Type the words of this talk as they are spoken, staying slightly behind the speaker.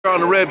On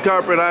the red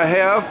carpet I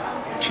have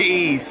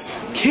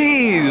Keys.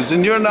 Keys,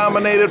 and you're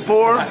nominated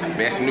for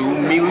Best New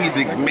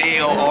Music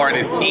Male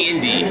Artist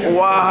Indie.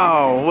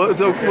 Wow.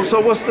 So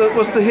what's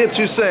the hit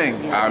you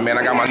sing? Man,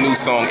 I got my new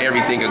song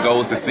Everything It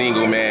Goes, the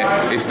single, man.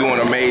 It's doing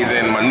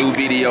amazing. My new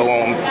video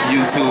on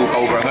YouTube,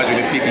 over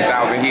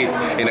 150,000 hits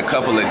in a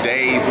couple of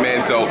days,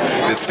 man. So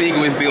the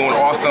single is doing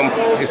awesome.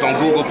 It's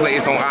on Google Play,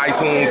 it's on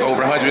iTunes,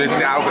 over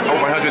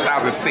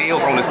 100,000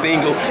 sales on the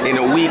single in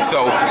a week.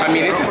 So I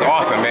mean, it's just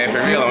awesome, man,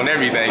 for real, on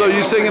everything. So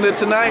you singing it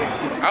tonight?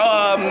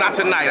 Not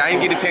tonight. I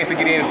didn't get a chance to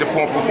get in to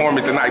perform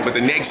it tonight, but the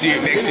next year,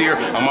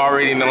 I'm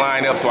already in the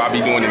lineup, so I'll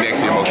be doing it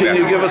next year. Can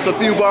you give us a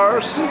few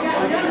bars?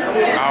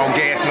 All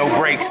gas, no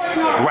brakes.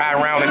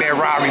 Ride around in that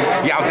Rari.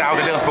 Y'all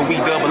doubted us, but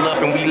we double up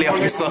and we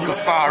left you suckers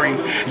sorry.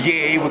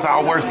 Yeah, it was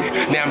all worth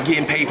it. Now I'm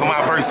getting paid for my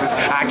verses.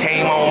 I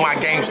came on, my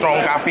game strong,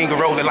 got finger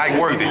rolling like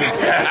worth it.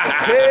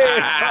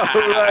 Yeah,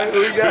 all right,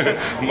 we got it.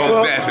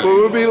 Most definitely.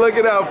 We'll be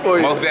looking out for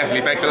you. Most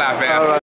definitely. Thanks a lot, fam. All right.